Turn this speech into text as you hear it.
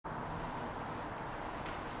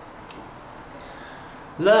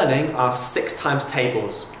learning our 6 times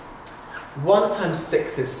tables. 1 times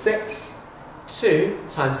 6 is 6, 2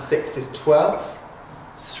 times 6 is 12,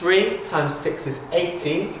 3 times 6 is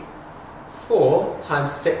 18, 4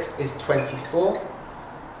 times 6 is 24,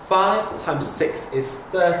 5 times 6 is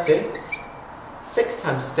 30, 6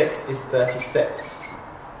 times 6 is 36,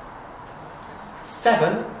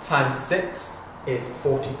 7 times 6 is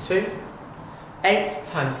 42, 8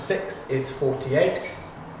 times 6 is 48,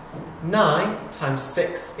 9 times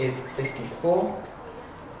 6 is 54,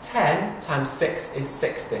 10 times 6 is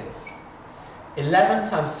 60, 11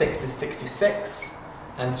 times 6 is 66,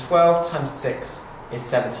 and 12 times 6 is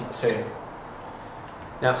 72.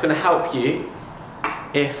 Now it's going to help you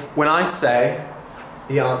if, when I say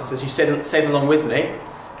the answers, you say them along with me,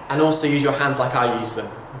 and also use your hands like I use them,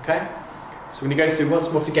 okay? So we're going to go through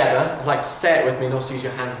once more together. I'd like to say it with me and also use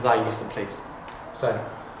your hands as I use them, please. So,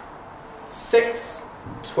 6,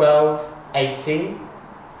 12, 18,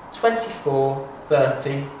 24,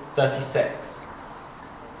 30, 36,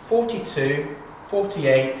 42,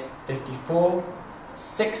 48, 54,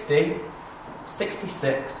 60,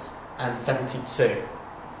 66, and 72.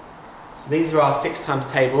 So these are our 6 times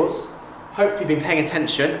tables. Hopefully you've been paying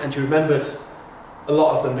attention and you remembered a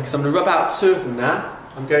lot of them, because I'm going to rub out 2 of them now.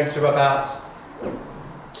 I'm going to rub out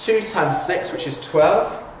 2 times 6, which is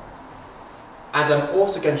 12, and I'm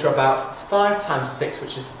also going to rub out 5 times 6,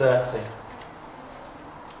 which is 30.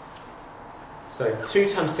 So 2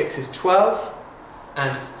 times 6 is 12,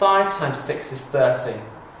 and 5 times 6 is 30.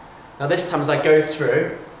 Now this time as I go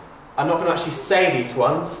through, I'm not going to actually say these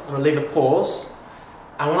ones. I'm going to leave a pause,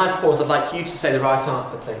 and when I pause I'd like you to say the right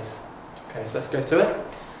answer, please. Okay, so let's go through it.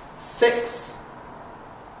 6,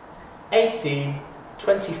 18,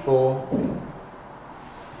 24,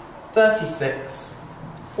 36,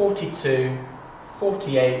 42,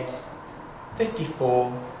 48,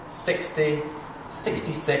 54, 60,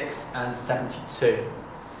 66 and 72.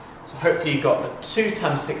 So hopefully you got that 2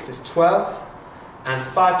 times 6 is 12 and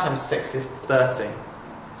 5 times 6 is 30.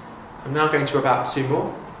 I'm now going to rub out 2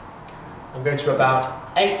 more. I'm going to rub out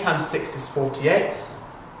 8 times 6 is 48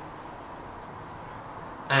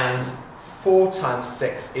 and 4 times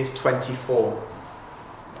 6 is 24.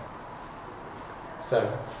 So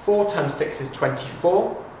 4 times 6 is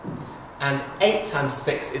 24 and 8 times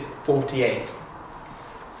 6 is 48. So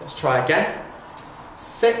let's try again.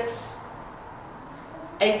 6,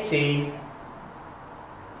 18,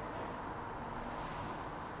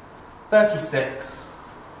 36,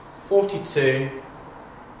 42,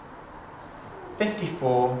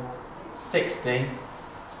 54, 60,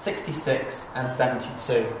 66 and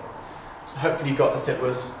 72. So hopefully you got this. It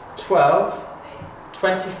was 12,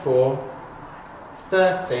 24,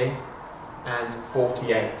 30 and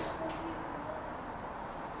 48.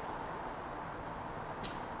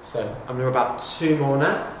 So I'm going to rub out 2 more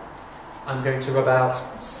now. I'm going to rub out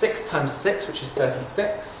 6 times 6, which is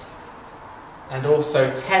 36, and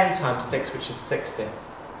also 10 times 6, which is 60.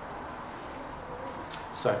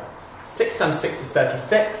 So 6 times 6 is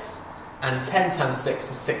 36, and 10 times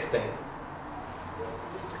 6 is 60.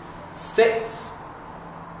 6,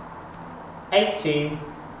 18,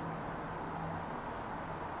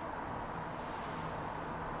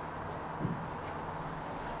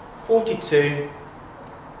 42,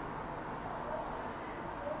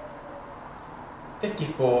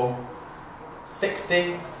 54,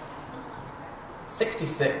 60,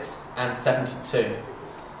 66 and 72.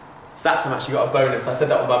 So that's how much you got a bonus. I said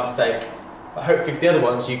that one by mistake. But hopefully for the other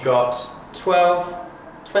ones you got 12,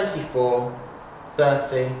 24,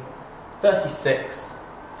 30, 36,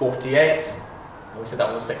 48. And we said that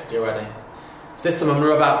one was 60 already. So this time I'm going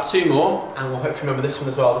to rub out 2 more, and we'll hopefully remember this one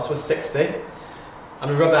as well. This was 60. I'm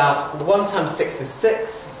going to rub out 1 times 6 is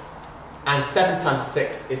 6, and 7 times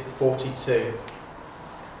 6 is 42.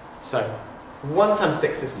 So 1 times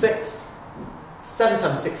 6 is 6, 7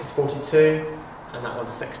 times 6 is 42, and that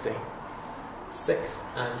one's 60. 6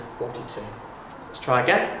 and 42. So let's try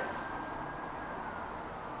again.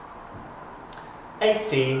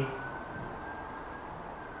 18,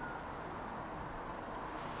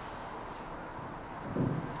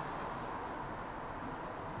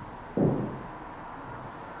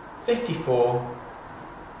 54,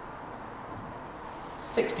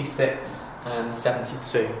 66 and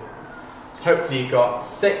 72. So hopefully you got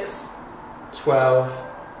 6, 12,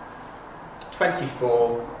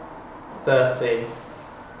 24, 30,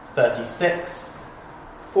 36,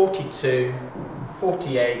 42,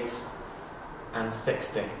 48 and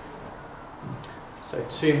 60. So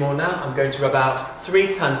 2 more now. I'm going to rub out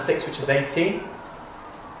 3 times 6, which is 18,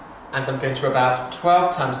 and I'm going to rub out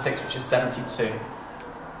 12 times 6, which is 72.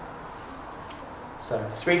 So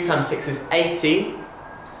 3 times 6 is 18,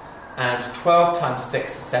 and 12 times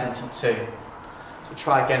 6 is 72. So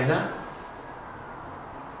try again now.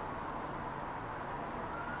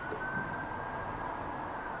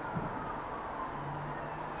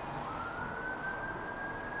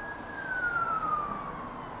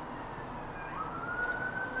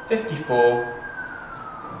 $54.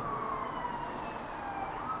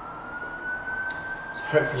 So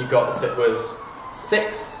hopefully you got this. It was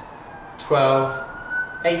 6, 12,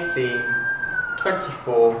 18,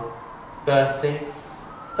 24, 30,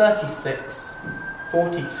 36,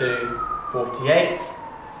 42, 48,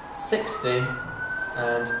 60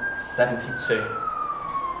 and 72.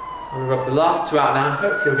 I'm going to rub the last two out now.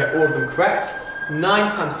 Hopefully we'll get all of them correct. 9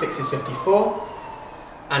 times 6 is 54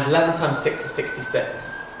 and 11 times 6 is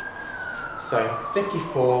 66. So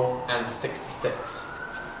 54 and 66.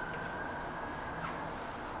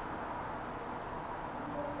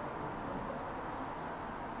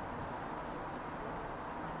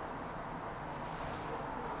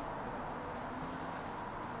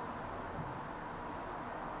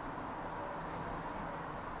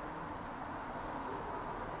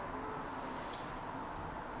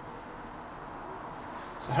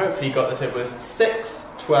 So hopefully you got that it was 6,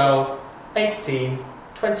 12, 18,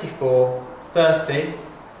 24, 30,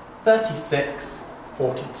 36,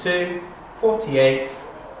 42, 48,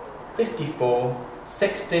 54,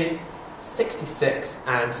 60, 66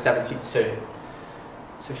 and 72.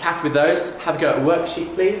 So if you're happy with those, have a go at a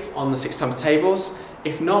worksheet please on the 6 times tables.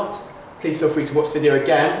 If not, please feel free to watch the video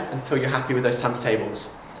again until you're happy with those times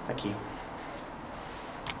tables. Thank you.